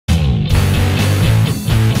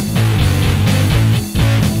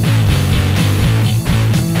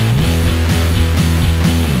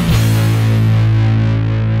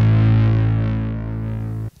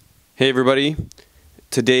Hey everybody,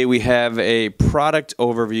 today we have a product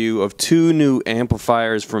overview of two new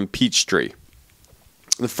amplifiers from Peachtree.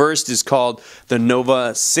 The first is called the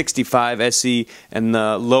Nova 65SE and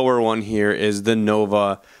the lower one here is the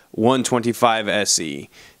Nova 125SE.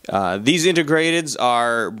 These integrateds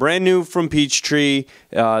are brand new from Peachtree.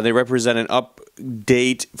 They represent an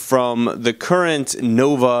update from the current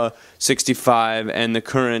Nova 65 and the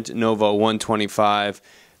current Nova 125.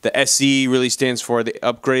 The SE really stands for the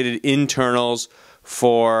upgraded internals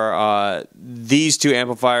for these two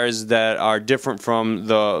amplifiers that are different from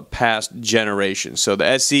the past generation. So the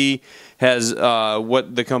SE has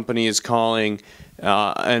what the company is calling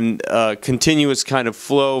a continuous kind of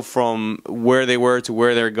flow from where they were to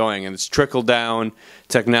where they're going, and it's trickle down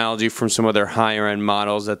technology from some of their higher end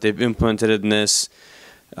models that they've implemented in this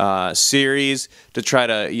series to try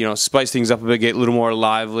to spice things up a bit, get a little more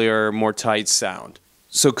livelier, more tight sound.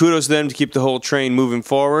 So kudos to them to keep the whole train moving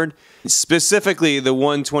forward. Specifically, the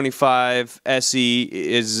 125 SE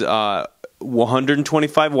is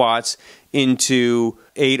 125 watts into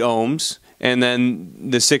 8 ohms, and then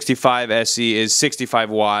the 65 SE is 65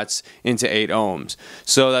 watts into 8 ohms.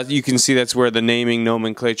 So that you can see that's where the naming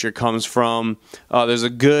nomenclature comes from. There's a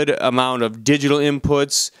good amount of digital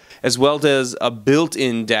inputs as well as a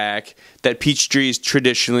built-in DAC that Peachtree is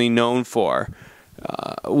traditionally known for.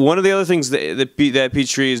 One of the other things that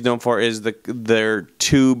Peachtree is known for is their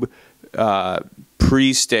tube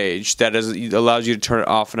pre-stage that allows you to turn it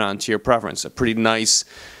off and on to your preference. A pretty nice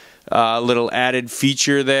little added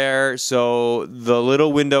feature there. So the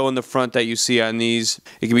little window in the front that you see on these,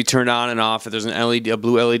 it can be turned on and off. If there's an LED, a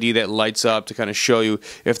blue LED that lights up to kind of show you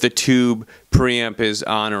if the tube preamp is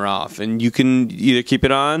on or off, and you can either keep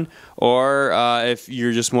it on, or if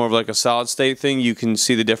you're just more of like a solid state thing, you can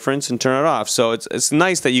see the difference and turn it off. So it's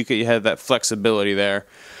nice that you have that flexibility there.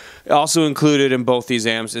 Also included in both these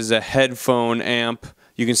amps is a headphone amp.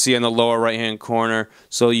 You can see on the lower right hand corner,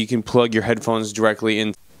 so you can plug your headphones directly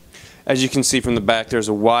in. As you can see from the back, there's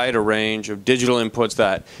a wide range of digital inputs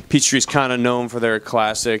that Peachtree is kind of known for their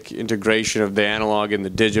classic integration of the analog and the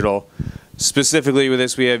digital. Specifically with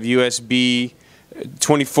this, we have USB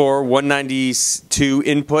 24 192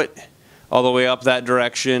 input all the way up that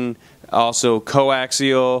direction. Also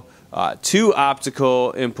coaxial, 2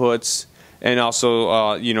 optical inputs, and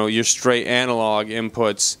also your straight analog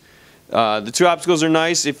inputs. The 2 opticals are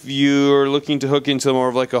nice if you're looking to hook into more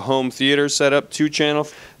of like a home theater setup, 2-channel.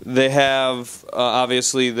 They have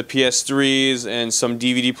obviously the PS3s and some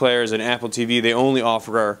DVD players and Apple TV. They only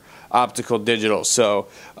offer optical digital, so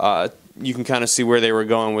you can kind of see where they were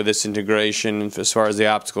going with this integration as far as the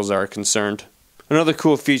opticals are concerned. Another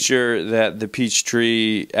cool feature that the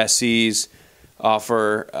Peachtree SEs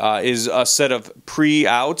offer is a set of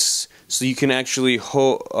pre-outs, so you can actually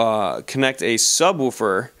connect a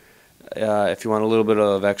subwoofer if you want a little bit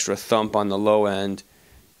of extra thump on the low end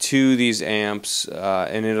to these amps,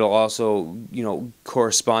 and it'll also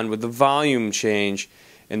correspond with the volume change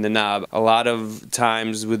in the knob. A lot of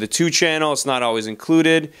times with the 2-channel it's not always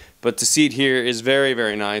included, but to see it here is very,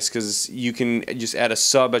 very nice because you can just add a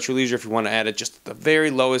sub at your leisure if you want to add it just at the very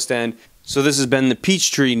lowest end. So this has been the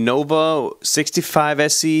Peachtree Nova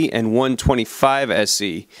 65SE and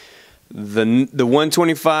 125SE. The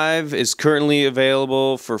 125 is currently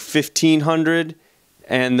available for $1,500,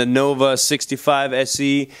 and the Nova 65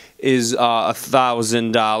 SE is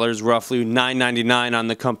 $1,000, roughly $999 on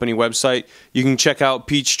the company website. You can check out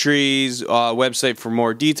Peachtree's website for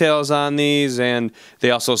more details on these, and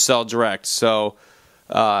they also sell direct. So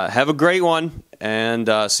have a great one, and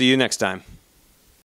see you next time.